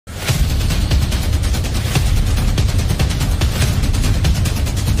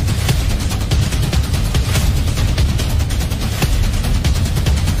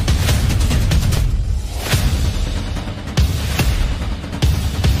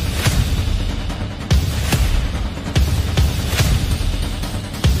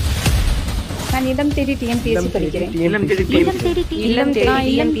நான் இல்லம் தேடி TNPSC படிக்கிறேன். இல்லம் தேடி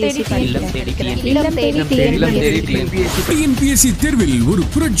TNPSC தேர்வில் ஒரு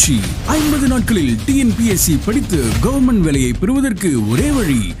புரட்சி. 50 நாட்களில் TNPSC படித்து கவர்மெண்ட் வேலையை பெறுவதற்கு ஒரே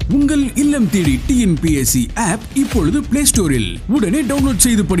வழி. உங்கள் இல்லம் தேடி TNPSC ஆப் இப்பொழுது பிளே ஸ்டோரில். உடனே டவுன்லோட்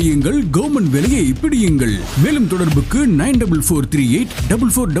செய்து படியுங்கள், கவர்மெண்ட் வேலையை பிடியுங்கள். மேலும் தொடர்புக்கு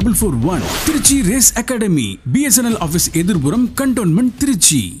 9443844441. Trichy race academy, BSNL office எதிர்புறம், cantonment,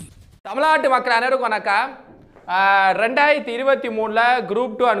 Trichy. தமிழ்நாட்டு மக்கள் அனைவருக்கும் வணக்கம். 2023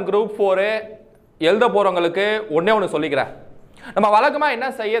 குரூப் 2 அண்ட் குரூப் 4 எழுத போகிறவங்களுக்கு ஒன்று சொல்லிக்கிறேன். நம்ம வழக்கமாக என்ன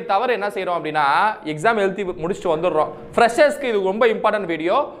தவறு என்ன செய்கிறோம் அப்படின்னா, எக்ஸாம் எழுதி முடிச்சுட்டு வந்துடுறோம். ஃப்ரெஷர்ஸ்க்கு இது ரொம்ப இம்பார்ட்டன்ட்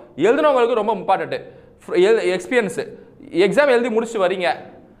வீடியோ, எழுதுனவங்களுக்கு ரொம்ப இம்பார்ட்டன்ட்டு. எக்ஸ்பீரியன்ஸு எக்ஸாம் எழுதி முடிச்சுட்டு வரீங்க,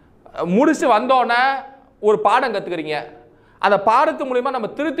 முடிச்சுட்டு வந்தோடனே ஒரு பாடம் கற்றுக்குறீங்க. அந்த பாடத்து மூலிமா நம்ம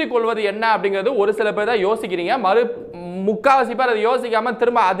திருத்திக் கொள்வது என்ன அப்படிங்கிறது ஒரு சில பேர் தான் யோசிக்கிறீங்க. முக்கால்வாசி பேர் அதை யோசிக்காமல்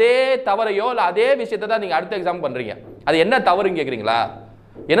திரும்ப அதே தவறையோ இல்லை அதே விஷயத்தை தான் நீங்கள் அடுத்த எக்ஸாம் பண்ணுறீங்க. அது என்ன தவறுன்னு கேட்குறீங்களா?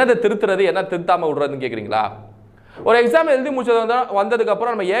 என்னதை திருத்துறது, என்ன திருத்தாமல் விடுறதுன்னு கேட்குறீங்களா? ஒரு எக்ஸாம் எழுதி முடிச்சது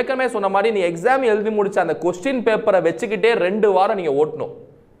வந்ததுக்கப்புறம் நம்ம ஏற்கனவே சொன்ன மாதிரி நீ எக்ஸாம் எழுதி முடிச்ச அந்த கொஸ்டின் பேப்பரை வச்சுக்கிட்டே 2 வாரம் நீங்கள் ஓட்டணும்.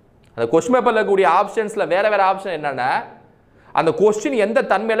 அந்த கொஸ்டின் பேப்பரில் இருக்கக்கூடிய ஆப்ஷன்ஸில் வேறு ஆப்ஷன் என்னென்னா, அந்த கொஸ்டின் எந்த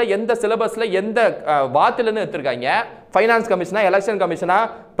தன்மையில், எந்த சிலபஸில், எந்த வாத்திலேருந்து எடுத்திருக்காங்க, ஃபைனான்ஸ் கமிஷனா, எலெக்ஷன் கமிஷனா,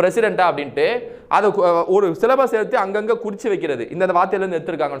 பிரசிடென்ட்டா அப்படின்ட்டு அது ஒரு சிலபஸ் எடுத்து அங்கங்கே குறித்து வைக்கிறது, இந்த வாத்திலேருந்து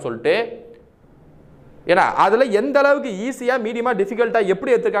எடுத்திருக்காங்கன்னு சொல்லிட்டு. ஏன்னா அதில் எந்த அளவுக்கு ஈஸியாக, மீடியமாக, டிஃபிகல்ட்டாக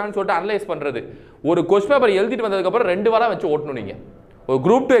எப்படி எடுத்திருக்காங்கன்னு சொல்லிட்டு அனலைஸ் பண்ணுறது. ஒரு கொஸ்டின் பேப்பர் எழுதிட்டு வந்ததுக்கப்புறம் 2 வாரம் வச்சு ஓட்டணும். நீங்கள் ஒரு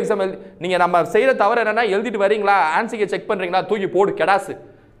குரூப் 2 எக்ஸாம் நீங்கள் நம்ம செய்கிற தவறு என்னென்னா, எழுதிட்டு வரீங்களா, ஆன்சரை செக் பண்ணுறீங்களா, தூக்கி போடு கெடாசு,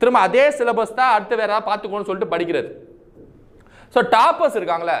 திரும்ப அதே சிலபஸ் தான் அடுத்து வேறு ஏதாவது பார்த்துக்கணும்னு சொல்லிட்டு படிக்கிறது. ஸோ டாப்பர்ஸ்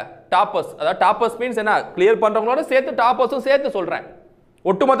இருக்காங்களே, டாப்பர்ஸ், அதாவது டாப்பர்ஸ் மீன்ஸ் என்ன, கிளியர் பண்ணுறவங்களோட சேர்த்து டாப்பர்ஸும் சேர்த்து சொல்கிறேன்,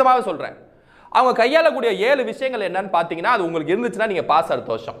 ஒட்டுமொத்தமாகவே சொல்கிறேன். அவங்க கையாளக்கூடிய 7 விஷயங்கள் என்னன்னு பார்த்தீங்கன்னா, அது உங்களுக்கு இருந்துச்சுன்னா நீங்கள் பாஸ்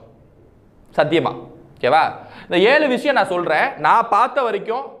அடுத்த வருஷம் சத்தியமா. ஓகேவா? இந்த 7 விஷயம் நான் சொல்கிறேன். நான் பார்த்த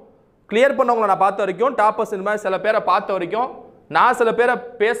வரைக்கும், கிளியர் பண்ணவங்களை நான் பார்த்த வரைக்கும், டாப்பர்ஸ் இந்த மாதிரி சில பேரை பார்த்த வரைக்கும், நான் சில பேரை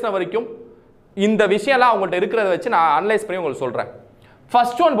பேசின வரைக்கும், இந்த விஷயம்லாம் அவங்கள்ட்ட இருக்கிறத வச்சு நான் அனலைஸ் பண்ணி உங்களுக்கு சொல்கிறேன்.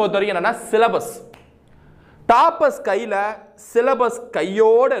 ஃபர்ஸ்ட் ஒன் பொறுத்த வரைக்கும் என்னென்னா சிலபஸ். டாப்பர்ஸ் கையில் சிலபஸ்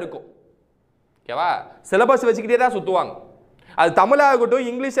கையோடு இருக்கும். ஓகேவா? சிலபஸ் வச்சுக்கிட்டே தான் சுற்றுவாங்க. அது தமிழாக இருக்கட்டும்,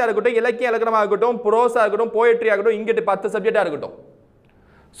 இங்கிலீஷாக இருக்கட்டும், இலக்கிய இலக்கணமாக இருக்கட்டும், ப்ரோஸாக இருக்கட்டும், போயட்ரி ஆகட்டும், இங்கிட்டு 10 சப்ஜெக்டாக இருக்கட்டும்.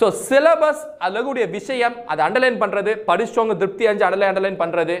 ஸோ சிலபஸ் அதில் கூடிய விஷயம், அதை அண்டர்லைன் பண்ணுறது, படிச்சவங்க திருப்தி அஞ்சு அண்டர்லைன்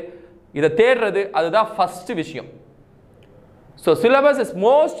பண்ணுறது, இதை தேடுறது, அதுதான் ஃபர்ஸ்ட் விஷயம். So syllabus is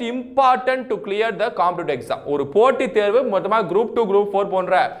most important to clear the competitive exam. ஒரு போட்டி தேர்வு மொத்தமாக குரூப் 2 குரூப் 4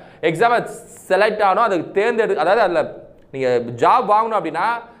 போன்ற எக்ஸாமை செலக்ட் ஆகணும், அதுக்கு அதாவது அதில் நீங்கள் ஜாப் வாங்கணும் அப்படின்னா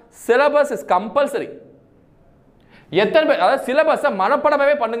சிலபஸ் இஸ் கம்பல்சரி. எத்தனை பேர் அதாவது சிலபஸை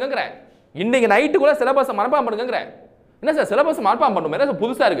மனப்பாடமாகவே பண்ணுங்கிறேன். இன்னைக்கு நைட்டுக்குள்ளே சிலபஸை மனப்பாடம் பண்ணுங்கிறேன். என்ன சார் சிலபஸ் மனப்பாடம் பண்ணணும், என்ன சார்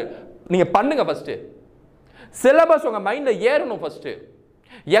புதுசாக இருக்குது? நீங்கள் பண்ணுங்க. ஃபஸ்ட்டு சிலபஸ் உங்கள் மைண்டில் ஏறணும். ஃபஸ்ட்டு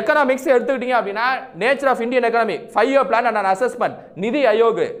எக்கனாமிக்ஸ் எடுத்துக்கிட்டீங்க அப்படின்னா, nature of Indian economy, 5-year plan and assessment, நிதி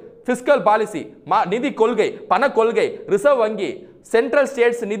ஆயோக், பிஸ்கல் பாலிசி, நிதி கொள்கை, பண கொள்கை, ரிசர்வ் வங்கி, சென்ட்ரல்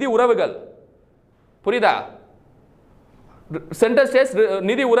ஸ்டேட்ஸ் நிதி உறவுகள், புரியுதா? சென்ட்ரல் ஸ்டேட்ஸ்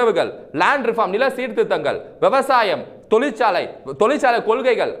நிதி உறவுகள், லேண்ட் ரிஃபார்ம், நில சீர்திருத்தங்கள், விவசாயம், தொழிற்சாலை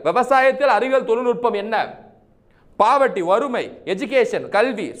கொள்கைகள், விவசாயத்தில் அறிவியல் தொழில்நுட்பம் என்ன, பாவர்ட்டி வறுமை, எஜுகேஷன்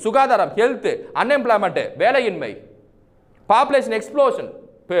கல்வி, சுகாதாரம் ஹெல்த், அன்எம்ப்ளாய்மெண்ட் வேலையின்மை, பாப்புலேஷன் எக்ஸ்ப்ளோஷன்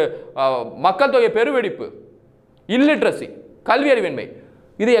மக்கள் தொகை பெருவெடிப்பு, இல்லிட்ரசி கல்வி அறிவின்மை,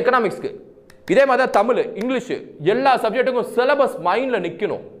 இது எக்கனாமிக்ஸ்க்கு. இதே மாதிரி தான் தமிழ், இங்கிலீஷ், எல்லா சப்ஜெக்ட்டுக்கும் சிலபஸ் மைண்டில்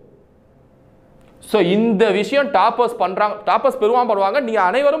நிற்கணும். ஸோ இந்த விஷயம் டாப்பர்ஸ் பண்ணுறாங்க, டாப்பர்ஸ் பெருவாக பண்ணுவாங்க, நீங்கள்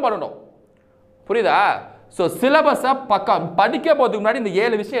அனைவரும் பண்ணணும். புரியுதா? ஸோ சிலபஸை படிக்க போகிறதுக்கு முன்னாடி இந்த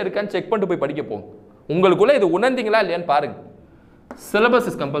 7 விஷயம் இருக்கான்னு செக் பண்ணிட்டு போய் படிக்க போங்க. உங்களுக்குள்ளே இது உணர்ந்தீங்களா இல்லையான்னு பாருங்க. Syllabus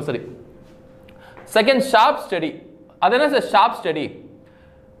is compulsory. Second, sharp study. அது என்ன சார் ஷார்ப் ஸ்டடி?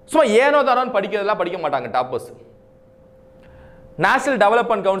 சும்மா ஏனோ தானோன்னு படிக்கிறதெல்லாம் படிக்க மாட்டாங்க டாப்பர்ஸ். நேஷனல்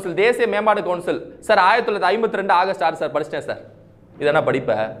டெவலப்மெண்ட் கவுன்சில், தேசிய மேம்பாடு council, sir 1952 August 6 sir படிச்சிட்டேன் sir. இதெல்லாம்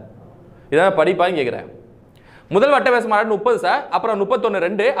படிப்பான்னு கேட்குறேன். முதல் வட்டமேசை மாநாடு 30 சார், அப்புறம் 31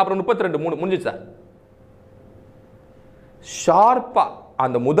 2, அப்புறம் 32 3 முடிஞ்சிச்சு சார். ஷார்ப்பா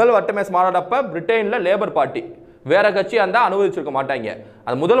அந்த முதல் வட்டமேசை மாநாடப்ப பிரிட்டனில் லேபர் பார்ட்டி வேற கட்சி அந்த அனுமதிச்சிருக்க மாட்டாங்க.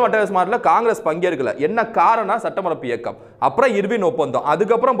 அந்த முதல் வட்டமேசை மாநாட்டில் காங்கிரஸ் பங்கேற்கல. என்ன காரணம்? சட்டமறுப்பு இயக்கம். அப்புறம் இர்வின் ஒப்பந்தம்,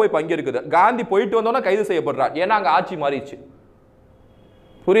 அதுக்கப்புறம் போய் பங்கேற்குது. காந்தி போயிட்டு வந்தோன்னா கைது செய்யப்படுறார், ஏன்னா அங்கே ஆட்சி மாறிடுச்சு.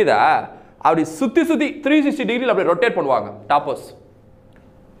 புரியுதா? அப்படி சுற்றி 360 டிகிரியில் அப்படி ரொட்டேட் பண்ணுவாங்க டாப்பர்ஸ்.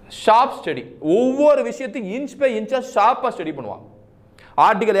 ஷார்ப் ஸ்டடி, ஒவ்வொரு விஷயத்தையும் இன்ச் பை இன்ச்சாக ஷார்ப்பாக ஸ்டடி பண்ணுவாங்க.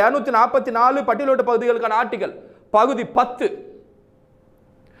 ஆர்டிகல் 244 பட்டியலிட்ட பகுதிகளுக்கான ஆர்டிகல் பகுதி 10,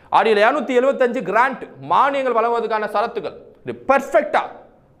 ஆர்டிகல் 275 கிராண்ட் மானியங்கள் வழங்குவதற்கான சரத்துகள் பெர்ஃபெக்டா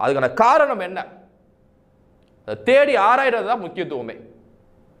அதுக்கான காரணம் என்ன? தேடி ஆராய்றது தான் முக்கியத்துவமே.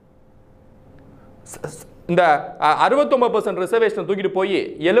 இந்த 69% ரிசர்வேஷன் தூக்கிட்டு போய்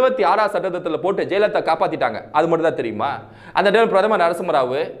 76 சட்டத்தில் போட்டு ஜெயலலிதா காப்பாத்திட்டாங்க. அது மட்டும் தான் தெரியுமா? அந்த டைம் பிரதமர்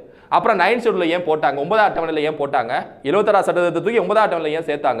நரசிம்மராவ் அப்புறம் 9th ஷெட்யூல்ல ஏன் போட்டாங்க, 9th அட்டவணையில் ஏன் போட்டாங்க, 76 சட்டத்தை தூக்கி 9th அட்டவணையில் ஏன்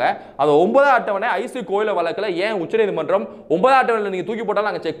சேர்த்தாங்க, அந்த 9th அட்டவணை ஐசி கோயில வழக்கில் ஏன் உச்சநீதிமன்றம் 9th அட்டவணையில் நீங்கள் தூக்கி போட்டாலும்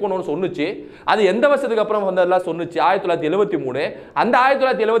நாங்கள் செக் பண்ணணும்னு சொன்னுச்சு. அது எந்த வருஷத்துக்கு அப்புறம் வந்ததெல்லாம் சொன்னுச்சு? 1973. அந்த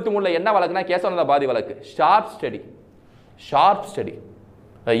 1973 என்ன வழக்குனா கேசவநந்த பாரதி வழக்கு. Sharp study.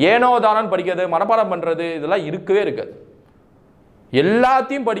 ஏனோ தானோன்னு படிக்கிறது, மனப்பாடம் பண்ணுறது இதெல்லாம் இருக்கவே இருக்காது.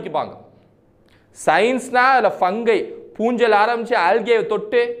 எல்லாத்தையும் படிக்குப்பாங்க. சயின்ஸ்னா அதில் ஃபங்கை பூஞ்சல் ஆரம்பித்து ஆல்கே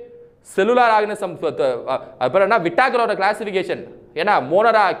தொட்டு செல்லுலார் ஆர்கனிசம், அப்புறம் என்ன விட்டாக்களோட கிளாசிஃபிகேஷன், ஏன்னா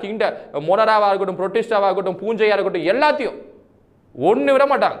மோனராவாக இருக்கட்டும், புரோட்டிஸ்டாவாக இருக்கட்டும், பூஞ்சையாக இருக்கட்டும், எல்லாத்தையும் ஒன்று விட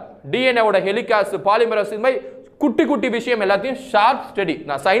மாட்டாங்க. டிஎன்ஏவோட ஹெலிகாஸ், பாலிமரஸ், இது மாதிரி குட்டி குட்டி விஷயம் எல்லாத்தையும் ஷார்ப் ஸ்டடி.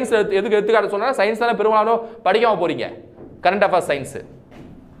 நான் சயின்ஸ் எதுக்கு எடுத்துக்காட்ட சொன்னா, சயின்ஸ் தானே பெரும்பாலும் படிக்காம போறீங்க. Current affairs science.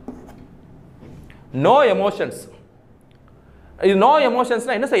 No emotions. இது நோ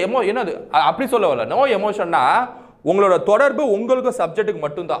எமோஷன்ஸ்னா என்ன சார்? என்னது அப்படி சொல்ல வரல. நோ எமோஷன்னா உங்களோட தொடர்பு உங்களுக்கு சப்ஜெக்ட்டுக்கு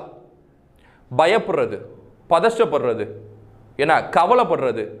மட்டும்தான். பயப்படுறது, பதஷ்டப்படுறது, ஏன்னா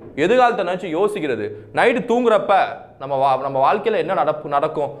கவலைப்படுறது, எதிர்காலத்தை நினச்சி யோசிக்கிறது, நைட்டு தூங்குறப்ப நம்ம வாழ்க்கையில் என்ன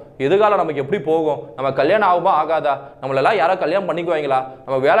நடக்கும், எதிர்காலம் நமக்கு எப்படி போகும், நம்ம கல்யாணம் ஆகுமா ஆகாதா, நம்மளெல்லாம் யாராவது கல்யாணம் பண்ணிக்குவாங்களா,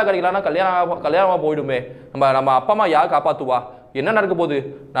 நம்ம வேலை கிடைக்கலான்னா கல்யாணமாக போயிடுமே, நம்ம அப்பா அம்மா யார் காப்பாற்றுவா, என்ன நடக்க போகுது,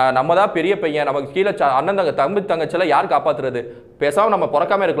 நம்ம தான் பெரிய பையன், நமக்கு கீழே அண்ணன் தம்பி தங்கச்சியெல்லாம் யார் காப்பாற்றுறது, பேசாமல் நம்ம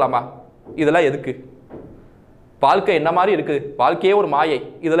பிறக்காம இருக்கலாமா, இதெல்லாம் எதுக்கு? வாழ்க்கை என்ன மாதிரி இருக்குது, வாழ்க்கையே ஒரு மாயை,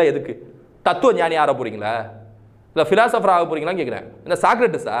 இதெல்லாம் எதுக்கு? தத்துவ ஞானி ஆக போறீங்களா, இல்லை ஃபிலாசபர் ஆக போறீங்களான்னு கேட்குறேன். இந்த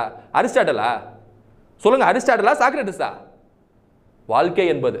சாக்ரட்டிஸா, அரிஸ்டாட்டலா? சொல்லுங்க, அரிஸ்டாட்டலா சாக்ரட்டிஸா? வாழ்க்கை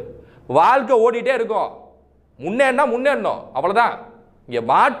என்பது வாழ்க்கை ஓடிட்டே இருக்கும். முன்னேறணும் அவ்வளோதான். இங்கே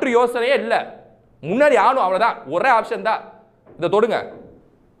மாற்று யோசனையே இல்லை. முன்னாடி ஆகணும் அவ்வளோதான். ஒரே ஆப்ஷன் தான். இதை தொடுங்க,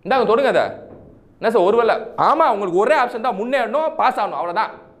 இந்தாங்க தொடுங்க. அதை என்ன சார் ஒருவேளை? ஆமாம், உங்களுக்கு ஒரே ஆப்ஷன் தான். முன்னேறணும், பாஸ் ஆகணும்,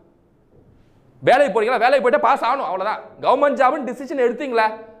 அவ்வளோதான். வேலைக்கு போறீங்களா, வேலைக்கு போயிட்டு பாஸ் ஆகணும், அவ்வளோதான். கவர்மெண்ட் ஜாப்னு டிசிஷன் எடுத்தீங்களா,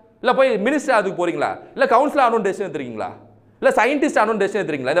 இல்லை போய் மினிஸ்டர் அதுக்கு போறீங்களா, இல்லை கவுன்சிலர் ஆகணும்னு டெசிஷன் எடுத்துருக்கீங்களா, இல்லை சயின்டிஸ்ட் ஆகணும்னு டெசிஷன்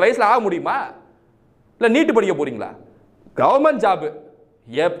எடுத்துருக்கீங்களா, இந்த வயசில் ஆக முடியுமா, இல்லை நீட்டு படிக்க போறீங்களா? கவர்மெண்ட் ஜாப்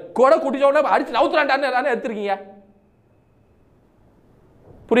கூட குட்டிச்சோட அடிச்சு நவுத்துறாண்டான்னு எடுத்துருக்கீங்க.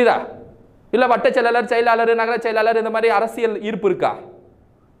 புரியுதா? இல்லை வட்ட செயலாளர், செயலாளர், நகர செயலாளர், இந்த மாதிரி அரசியல் ஈர்ப்பு இருக்கா?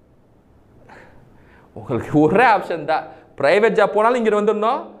 உங்களுக்கு ஒரே ஆப்ஷன் தான். பிரைவேட் ஜாப் போனாலும் இங்கே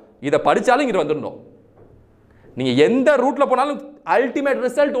வந்துடணும், இதை படித்தாலும் இங்கே வந்துடணும். நீங்கள் எந்த ரூட்டில் போனாலும் அல்டிமேட்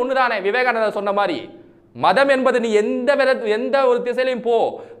ரிசல்ட் ஒன்று தானே. விவேகானந்தர் சொன்ன மாதிரி மதம் என்பது நீ எந்த ஒரு திசையிலையும் போ,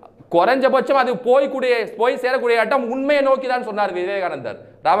 குறைஞ்சபட்சம் அது போய் சேரக்கூடிய இடம் உண்மையை நோக்கி தான் சொன்னார் விவேகானந்தர்,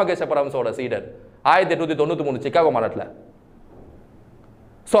 ராமகிருஷ்ண பரமஹம்சரோட சீடர், 1893 சிக்காகோ மாநாட்டில்.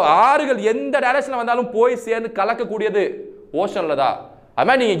 ஸோ ஆறுகள் எந்த டைரக்ஷனில் வந்தாலும் போய் சேர்ந்து கலக்கக்கூடியது ஓஷனில் தான். அது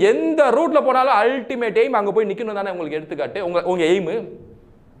மாதிரி நீங்கள் எந்த ரூட்டில் போனாலும் அல்டிமேட் எய்ம் அங்கே போய் நிற்கணும் தானே உங்களுக்கு எடுத்துக்காட்டு. உங்கள் எய்மு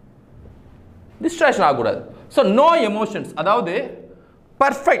டிஸ்ட்ராக்ஷன் ஆகக்கூடாது. ஸோ நோ எமோஷன்ஸ், அதாவது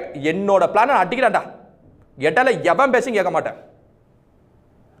பர்ஃபெக்ட். என்னோட பிளானை அட்டிக்கிறான்டா, எட்டால எவன் பேசும் கேட்க மாட்டேன்,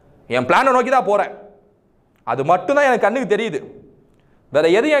 என் பிளானை நோக்கி தான் போகிறேன், அது மட்டும்தான் எனக்கு கண்ணுக்கு தெரியுது, வேற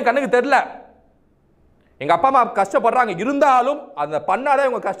எதுவும் என் கண்ணுக்கு தெரியல. எங்கள் அப்பா அம்மா கஷ்டப்படுறாங்க, இருந்தாலும் அதை பண்ணாதான்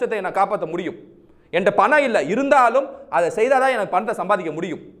உங்கள் கஷ்டத்தை என்னை காப்பாற்ற முடியும். என்கிட்ட பணம் இல்லை, இருந்தாலும் அதை செய்தால் தான் எனக்கு பணத்தை சம்பாதிக்க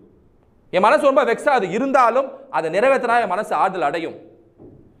முடியும். என் மனசு ரொம்ப வெக்ஸ் ஆகுது, இருந்தாலும் அதை நிறைவேற்றினா என் மனசு ஆறுதல் அடையும்.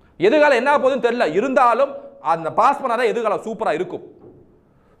 எதிர்காலம் என்ன போதுன்னு தெரியல, இருந்தாலும் அந்த பாஸ் பண்ணாதான் எதிர்காலம் சூப்பராக இருக்கும்.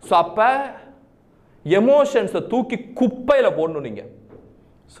 ஸோ அப்போ எமோஷன்ஸை தூக்கி குப்பையில் போடணும் நீங்கள்.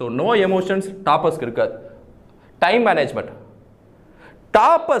 ஸோ நோ எமோஷன்ஸ் டாப்பர்ஸ்க்கு இருக்காது. Time management.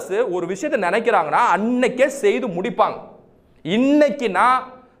 டாப்பர்ஸ் ஒரு விஷயத்தை நினைக்கிறாங்கன்னா அன்னைக்கே செய்து முடிப்பாங்க. இன்னைக்கு நான்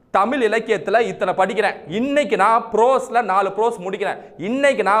தமிழ் இலக்கியத்தில் இத்தனை படிக்கிறேன், இன்னைக்கு நான் ப்ரோஸில் 4 ப்ரோஸ் முடிக்கிறேன்,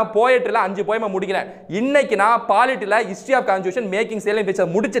 இன்னைக்கு நான் போயட்ரியில் 5 போயமை முடிக்கிறேன், இன்னைக்கு நான் பாலிட்டியில் history of constitution making selling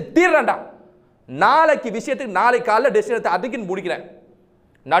picture முடிச்சு தீர்றேன்டா. நாளைக்கு விஷயத்துக்கு நாளைக்கு காலையில் டெசிஷன் எடுத்து அதுக்குன்னு முடிக்கிறேன்.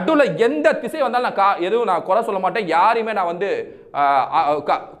 நடுவில் எந்த திசை வந்தாலும் எதுவும் நான் குறை சொல்ல மாட்டேன், யாரையுமே நான்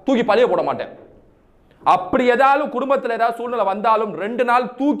தூக்கி பழிய போட மாட்டேன். அப்படி ஏதாவது குடும்பத்தில் ஏதாவது சூழ்நிலை வந்தாலும் 2 நாள்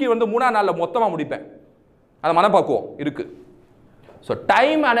தூக்கி 3ஆம் நாளில் மொத்தமாக முடிப்பேன். அந்த மனப்பக்குவம் இருக்கு. ஸோ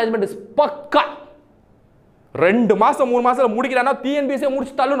டைம் மேனேஜ்மெண்ட் இஸ் பக்கா. 2 மாதம் 3 மாதத்தில் முடிக்கிறான்னா டிஎன்பிஎஸ்சி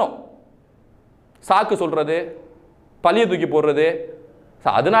முடிச்சு தள்ளணும். சாக்கு சொல்றது, பழிய தூக்கி போடுறது,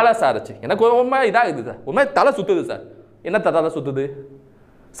 சார் அதனால சார் எனக்கு உண்மை இதாகுது சார், உண்மை தலை சுத்துது சார். என்னத்தை தலை சுத்துது?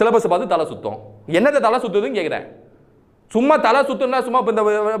 சிலபஸ் பார்த்து தலை சுத்தம். என்னத்தை தலை சுத்துதுன்னு கேட்குறேன். சும்மா தலை சுத்தம்னா சும்மா இந்த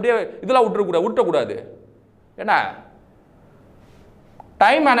அப்படியே இதெல்லாம் விட்டுறக்கூடாது. ஏன்னா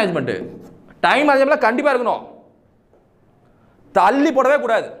டைம் மேனேஜ்மெண்ட்டு கண்டிப்பாக இருக்கணும். தள்ளி போடவே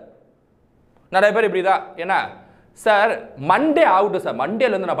கூடாது. நிறைய பேர் இப்படி தான், ஏன்னா சார் மண்டே ஆகட்டும் சார்,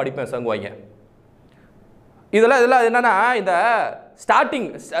 மண்டேலேருந்து நான் படிப்பேன் சங்குவாங்க. இதெல்லாம் என்னன்னா இந்த ஸ்டார்டிங்,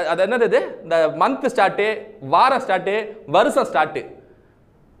 அது என்னது இது, இந்த மந்த் ஸ்டார்ட்டு, வாரம் ஸ்டார்ட்டு, வருஷம் ஸ்டார்ட்டு.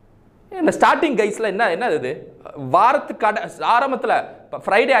 இந்த ஸ்டார்டிங் கைஸில் என்ன இது, வாரத்துக்கு ஆரம்பத்தில்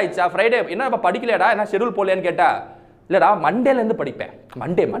ஃப்ரைடே ஆயிடுச்சா, ஃப்ரைடே என்ன இப்போ படிக்கலையாடா, என்ன ஷெடியூல் போடலையான்னு கேட்டால் இல்லைடா மண்டேலேருந்து படிப்பேன்.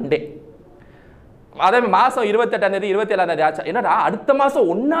 மண்டே அதே மாதம் 28ஆம் தேதி 27ஆம் தேதி ஆச்சா, என்னடா அடுத்த மாதம்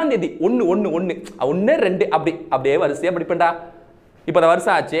 1ஆம் தேதி 1 2 அப்படியே வரிசையாக படிப்பேன்டா. இப்போ அந்த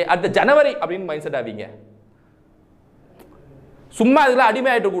வருஷம் ஆச்சு, அடுத்த ஜனவரி அப்படின்னு மைண்ட் செட் ஆவீங்க. சும்மா இதெல்லாம்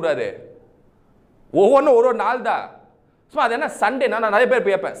அடிமையாயிட்டு கூடாது. ஒவ்வொன்றும் ஒரு நாள் தான். சும்மா அது என்ன சண்டே, நான் நிறைய பேர்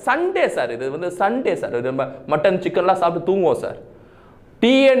கேட்பேன், சண்டே சார் இது வந்து சண்டே சார், இது மட்டன் சிக்கன்லாம் சாப்பிட்டு தூங்குவோம் சார்.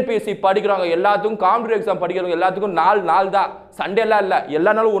 டிஎன்பிஎஸ்சி படிக்கிறவங்க எல்லாத்துக்கும், காம்படிட்டிவ் எக்ஸாம் படிக்கிறவங்க எல்லாத்துக்கும் நாள் தான், சண்டேலாம் இல்லை,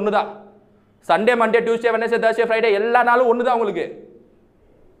 எல்லா நாளும் ஒன்று தான். Sunday, Monday, Tuesday, Wednesday, Thursday, Friday எல்லா நாளும் ஒன்று தான் உங்களுக்கு.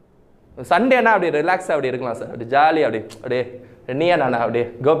 சண்டேனா அப்படி ரிலாக்ஸாக அப்படி இருக்கலாம் சார், அப்படி ஜாலியாக அப்படியே நீயா நானா அப்படியே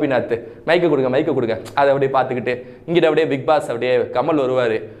கோபிநாத் மைக்கு கொடுங்க அதை அப்படியே பார்த்துக்கிட்டு இங்கிட்ட அப்படியே பிக் பாஸ் அப்படியே கமல்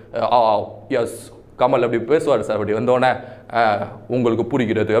வருவார். எஸ் கமல் அப்படி பேசுவார் சார், அப்படி வந்தோடனே உங்களுக்கு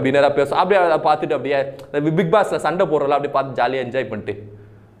புரிகிறது அப்படின்னு நேராக பேசுவோம். அப்படியே அதை பார்த்துட்டு அப்படியே பிக் பாஸில் சண்டை போடுறலாம் அப்படி பார்த்து ஜாலியாக என்ஜாய் பண்ணிட்டு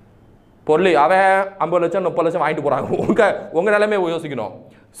பொருள் அவன் 50 லட்சம் 30 லட்சம் வாங்கிட்டு போகிறாங்க. உங்கள் நிலைமை யோசிக்கணும்.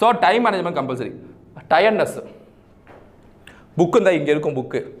 So time management compulsory. Tiredness, book தான் இங்கே இருக்கும்,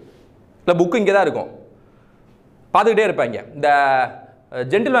 புக்கு இங்கே தான் இருக்கும், பார்த்துக்கிட்டே இருப்பாங்க. இந்த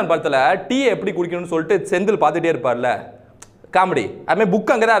ஜென்டில்மேன் படத்தில் டீயை எப்படி குடிக்கணும்னு சொல்லிட்டு செந்தில் பார்த்துட்டே இருப்பார்ல, காமெடி. அதுமாதிரி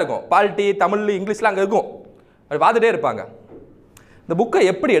புக்கு அங்கே தான் இருக்கும், பாலிட்டி, தமிழ், இங்கிலீஷ்லாம் அங்கே இருக்கும், அப்படி பார்த்துட்டே இருப்பாங்க. இந்த புக்கை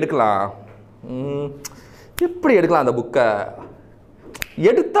எப்படி எடுக்கலாம், அந்த புக்கை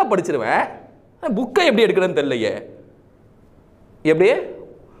எடுத்தா படிச்சிருவேன், புக்கை எப்படி எடுக்கிறேன்னு தெரியலையே. எப்படி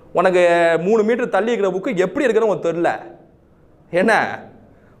உனக்கு 3 மீட்டர் தள்ளி இருக்கிற புக்கு எப்படி எடுக்கிறோம் உனக்கு தெரியல. என்ன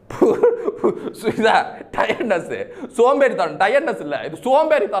டயர்ட்னஸ், சோம்பேறித்தனம். டயர்ட்னஸ் இல்லை, இது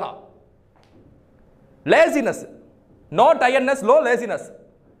சோம்பேறித்தனம், laziness. No tiredness, low laziness.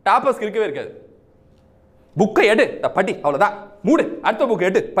 டாப்பர்ஸ்க்கு இருக்கவே இருக்காது. புக்கை எடு படி, அவ்வளோதான். மூடு, அடுத்த புக்கு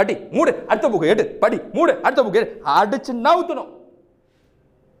எடு படி, மூடு, அடுத்த புக்கு எடு படி, மூடு, அடுத்த புக்கு எடு, அடிச்சு நவுத்தணும்.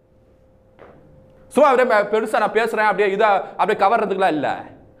 சும்மா அப்படியே பெருசாக நான் பேசுகிறேன் அப்படியே அப்படியே கவர்றதுக்குலாம் இல்லை,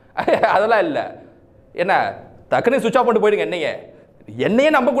 அதெல்லாம் இல்லை. என்ன டக்குன்னு சுவிட்ச் ஆஃப் பண்ணிட்டு போயிடுங்க.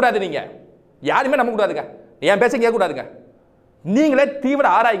 என்னையே நம்பக்கூடாது, நீங்கள் யாருமே நம்பக்கூடாதுங்க, என் பேச கேட்கக்கூடாதுங்க. நீங்களே தீவிர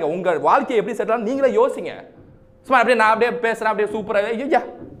ஆராய்ங்க, உங்கள் வாழ்க்கையை எப்படி செட்டில் நீங்களே யோசிங்க. சும்மா அப்படியே நான் அப்படியே பேசுகிறேன் அப்படியே சூப்பராக, ஐயா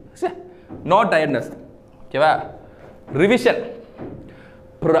நோ டயர்ட்னஸ். ஓகேவா? ரிவிஷன்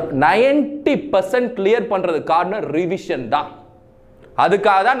 90% கிளியர் பண்ணுறதுக்கு காரணம் ரிவிஷன் தான்.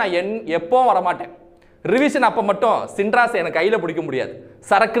 அதுக்காக தான் நான் எப்பவும் வரமாட்டேன். ரிவிஷன் அப்போ மட்டும் சின்ராஸ் எனக்கு கையில் பிடிக்க முடியாது,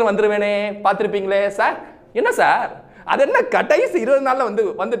 சரக்குன்னு வந்துடுவேனே. பார்த்துருப்பீங்களே சார், என்ன சார் அது என்ன கடைசி 20 நாளில்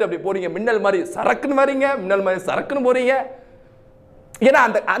வந்துட்டு அப்படி போறீங்க, மின்னல் மாதிரி சரக்குன்னு வரீங்க, மின்னல் மாதிரி சரக்குன்னு போறீங்க. ஏன்னா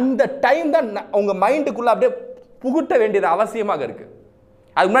அந்த டைம் தான் உங்க மைண்டுக்குள்ள அப்படியே புகுட்ட வேண்டியது அவசியமாக இருக்கு.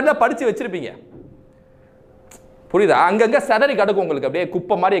 அதுக்கு முன்னாடி தான் படிச்சு வச்சிருப்பீங்க, புரியுதா? அங்கங்க சதறி கிடக்கும் உங்களுக்கு அப்படியே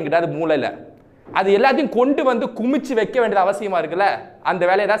குப்பை மாதிரி எங்கிட்டாவது மூளையில். அது எல்லாத்தையும் கொண்டு வந்து குமிச்சு வைக்க வேண்டியது அவசியமா இருக்குல்ல, அந்த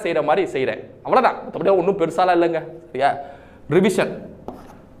வேலையை தான் செய்யற மாதிரி செய்யறேன், அவ்வளவுதான். மற்றபடி ஒன்றும் பெருசாலாம் இல்லைங்க. சரியா? ரிவிஷன்,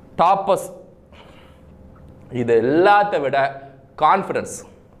 டாப்பர்ஸ், இது எல்லாத்த விட கான்ஃபிடன்ஸ்.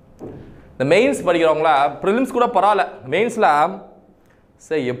 இந்த மெயின்ஸ் படிக்கிறவங்களா, ப்ரிலிம்ஸ் கூட பரவாயில்ல, மெயின்ஸில்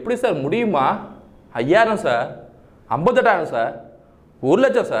சார் எப்படி சார் முடியுமா, 5000 சார், 58,000 சார், 1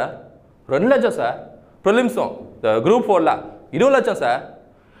 லட்சம் சார், 2 லட்சம் சார். ப்ரிலிம்ஸும் குரூப் 4ல 20 லட்சம் சார்.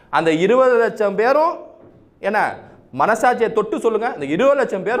 அந்த 20 லட்சம் பேரும் என்ன மனசாட்சியை தொட்டு சொல்லுங்க, அந்த 20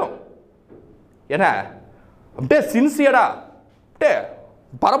 லட்சம் பேரும் என்ன அப்படியே சின்சியரா அப்படியே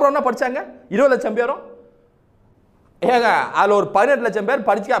பரபரம்னா படிச்சாங்க 20 லட்சம் பேரும். ஏங்க அதில் ஒரு 18 லட்சம் பேர்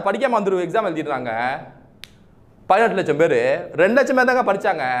படிக்காம வந்துடும், எக்ஸாம் எழுதிடுறாங்க. 18 லட்சம் பேர், 2 லட்சம் பேர் தாங்க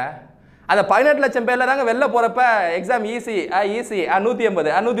படித்தாங்க. அந்த 18 லட்சம் பேரில் தாங்க வெளில போகிறப்ப எக்ஸாம் ஈஸி 180,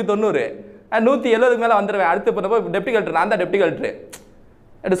 190, 170க்கு மேலே வந்துடுவேன். அடுத்து போகிறப்போ டெப்டி கலெக்டர், நான் தான் டெப்டி கலெக்டர்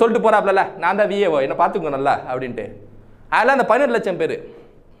அப்படி சொல்லிட்டு போகிறாப்ல, நான் தான் விஏஓ, என்னை பார்த்துக்கோங்க நல்லா அப்படின்ட்டு. அதெல்லாம் அந்த 18 லட்சம் பேர்.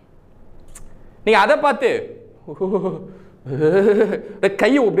 நீங்கள் அதை பார்த்து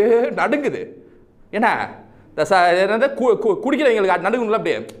கை அப்படியே நடுங்குது. ஏன்னா குடிக்கிறவங்களுக்கு நடுங்குல,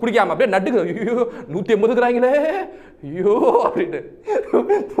 அப்படியே குடிக்காம அப்படியே நடுங்குது. ஐயோ 180க்குறாங்களே, ஐயோ அப்படின்ட்டு.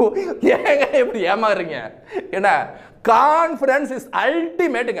 ஏங்க எப்படி ஏமாறுறீங்க? ஏன்னா கான்ஃபிடன்ஸ் இஸ்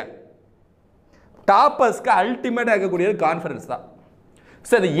அல்டிமேட்டுங்க. டாப்பர்ஸ்க்கு அல்டிமேட்டாக இருக்கக்கூடியது கான்ஃபிடன்ஸ் தான்.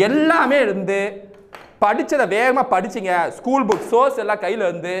 ஸோ அது எல்லாமே இருந்து படிச்சதை வேகமாக படிச்சிங்க, ஸ்கூல் புக் சோர்ஸ் எல்லாம் கையில்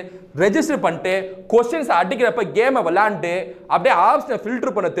இருந்து ரெஜிஸ்டர் பண்ணிட்டு கொஸ்டின்ஸ் அடிக்கிறப்ப கேமை விளாண்டு அப்படியே ஆப்ஷனை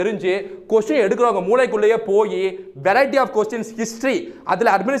ஃபில்டர் பண்ண தெரிஞ்சு கொஸ்டின் எடுக்கிறவங்க மூளைக்குள்ளேயே போய் வெரைட்டி ஆஃப் கொஸ்டின்ஸ், ஹிஸ்ட்ரி,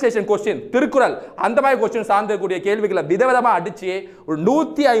 அதில் அட்மினிஸ்ட்ரேஷன் கொஸ்டின், திருக்குறள், அந்த மாதிரி கொஸ்டின் சார்ந்தக்கூடிய கேள்விகளை விதவிதமாக அடித்து ஒரு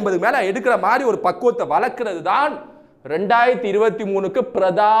 150 மேலே எடுக்கிற மாதிரி ஒரு பக்குவத்தை வளர்க்கிறது தான் 2023க்கு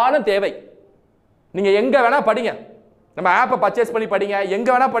பிரதான தேவை. நீங்கள் எங்கே வேணால் படிங்க, நம்ம ஆப்பை பர்ச்சேஸ் பண்ணி படிங்க,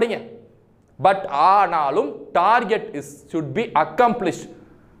 எங்கே வேணால் படிங்க. பட் ஆனாலும் டார்கெட் should be accomplished.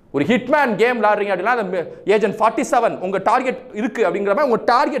 ஒரு ஹிட்மேன் கேம் விளையாடுறீங்க அப்படின்னா அந்த ஏஜென்ட் 47 உங்கள் டார்கெட் இருக்குது அப்படிங்கிற மாதிரி உங்கள்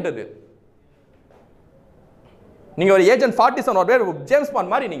டார்கெட் அது. நீங்கள் ஒரு ஏஜென்ட் 47 ஒரு பேர் ஜேம்ஸ்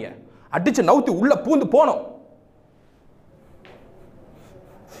பாண்ட் மாதிரி நீங்கள் அடிச்சு நவுத்தி உள்ள பூந்து போனோம்.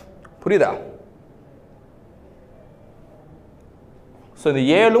 புரியுதா? ஸோ இந்த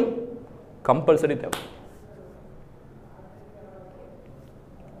 7ம் கம்பல்சரி தேவை.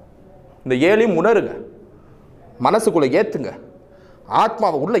 இந்த 7ஐயும் உணருங்க, மனசுக்குள்ளே ஏற்றுங்க,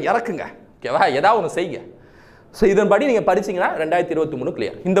 ஆத்மாவை உள்ளே இறக்குங்க. ஓகேவா? ஏதாவது ஒன்று செய்யுங்க. ஸோ இதன்படி நீங்கள் படிச்சிங்கன்னா 2023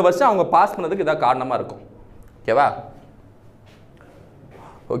 கிளியர். இந்த வருஷம் அவங்க பாஸ் பண்ணதுக்கு இதான் காரணமாக இருக்கும். ஓகேவா?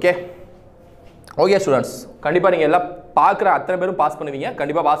 ஓகே ஓகே ஸ்டூடெண்ட்ஸ், கண்டிப்பாக நீங்கள் எல்லாம் பார்க்குற அத்தனை பேரும் பாஸ் பண்ணுவீங்க,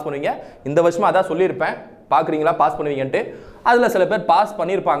 கண்டிப்பாக பாஸ் பண்ணுவீங்க. இந்த வருஷமாக அதான் சொல்லியிருப்பேன், பார்க்குறீங்களா பாஸ் பண்ணுவீங்கன்ட்டு. அதில் சில பேர் பாஸ்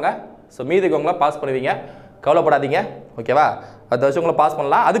பண்ணியிருப்பாங்க. ஸோ மீதிக்கவங்களாம் பாஸ் பண்ணுவீங்க, கவலைப்படாதீங்க. ஓகேவா? அடுத்த வருஷம் உங்களை பாஸ்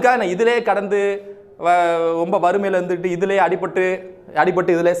பண்ணலாம். அதுக்காக நான் இதிலே கடந்து ரொம்ப வறுமையில் இருந்துட்டு இதிலே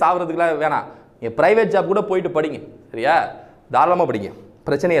அடிபட்டு இதிலே சாப்பிட்றதுக்குலாம் வேணாம். நீங்கள் ப்ரைவேட் ஜாப் கூட போயிட்டு படிங்க. சரியா? தாராளமாக படிங்க,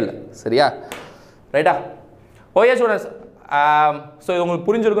 பிரச்சனையே இல்லை. சரியா? ரைட்டா? ஓகே ஸ்டூடெண்ட்ஸ், ஸோ இது உங்களுக்கு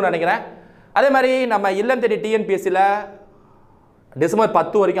புரிஞ்சிருக்குன்னு நினைக்கிறேன். அதே மாதிரி நம்ம இல்லம் தேடி டிஎன்பிஎஸ்சியில் டிசம்பர்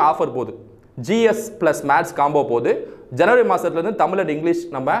 10 வரைக்கும் ஆஃபர் போகுது. ஜிஎஸ் ப்ளஸ் மேத்ஸ் காம்போ போகுது. ஜனவரி மாதத்துலேருந்து தமிழ் அண்ட் இங்கிலீஷ்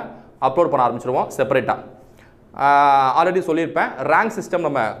நம்ம அப்லோட் பண்ண ஆரம்பிச்சிருவோம் செப்பரேட்டாக. ஆல்ரெடி சொல்லியிருப்பேன், ரேங்க் சிஸ்டம்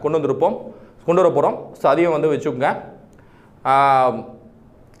நம்ம கொண்டு வர போகிறோம். ஸோ அதையும் வந்து வச்சுக்கோங்க,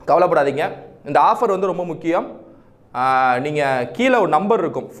 கவலைப்படாதீங்க. இந்த ஆஃபர் வந்து ரொம்ப முக்கியம். நீங்கள் கீழே ஒரு நம்பர்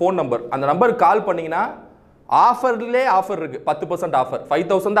இருக்கும், ஃபோன் நம்பர், அந்த நம்பருக்கு கால் பண்ணிங்கன்னா ஆஃபர்லேயே ஆஃபர் இருக்குது. 10% ஆஃபர்,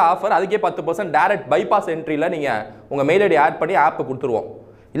 5000 தான் ஆஃபர், அதுக்கே 10% டேரக்ட் பைபாஸ் என்ட்ரியில் நீங்கள் உங்கள் மெயில் ஐடி ஆட் பண்ணி ஆப்பை கொடுத்துருவோம்.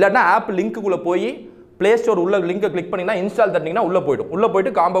 இல்லாட்டினா ஆப் லிங்க்குள்ளே போய் ப்ளே ஸ்டோர் உள்ள லிங்கை கிளிக் பண்ணிங்கன்னா இன்ஸ்டால் தட்டிங்கன்னா உள்ளே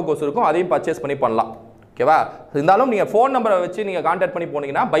போய்ட்டு காம்போ கோர்ஸ் இருக்கும், அதையும் பர்ச்சேஸ் பண்ணி பண்ணலாம். ஓகேவா? இருந்தாலும் நீங்கள் ஃபோன் நம்பரை வச்சு நீங்கள் கான்டாக்ட் பண்ணி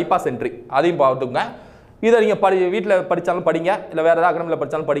போனீங்கன்னா பைபாஸ் என்ட்ரி, அதையும் பார்த்துங்க. இதை நீங்கள் வீட்டில் படித்தாலும் படிங்க, இல்லை வேறு ஏதாவது அகாடமியில்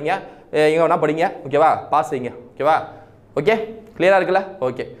படித்தாலும் படிங்க, எங்கே வேணால் படிங்க. ஓகேவா? பாஸ் செய்யுங்க. ஓகேவா? ஓகே, கிளியராக இருக்குல்ல?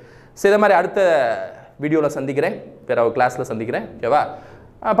 ஓகே. ஸோ இதை மாதிரி அடுத்த வீடியோவில் சந்திக்கிறேன், வேறு ஒரு கிளாஸில் சந்திக்கிறேன். ஓகேவா?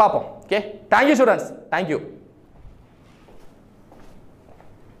 பார்ப்போம். Okay, thank you students, thank you.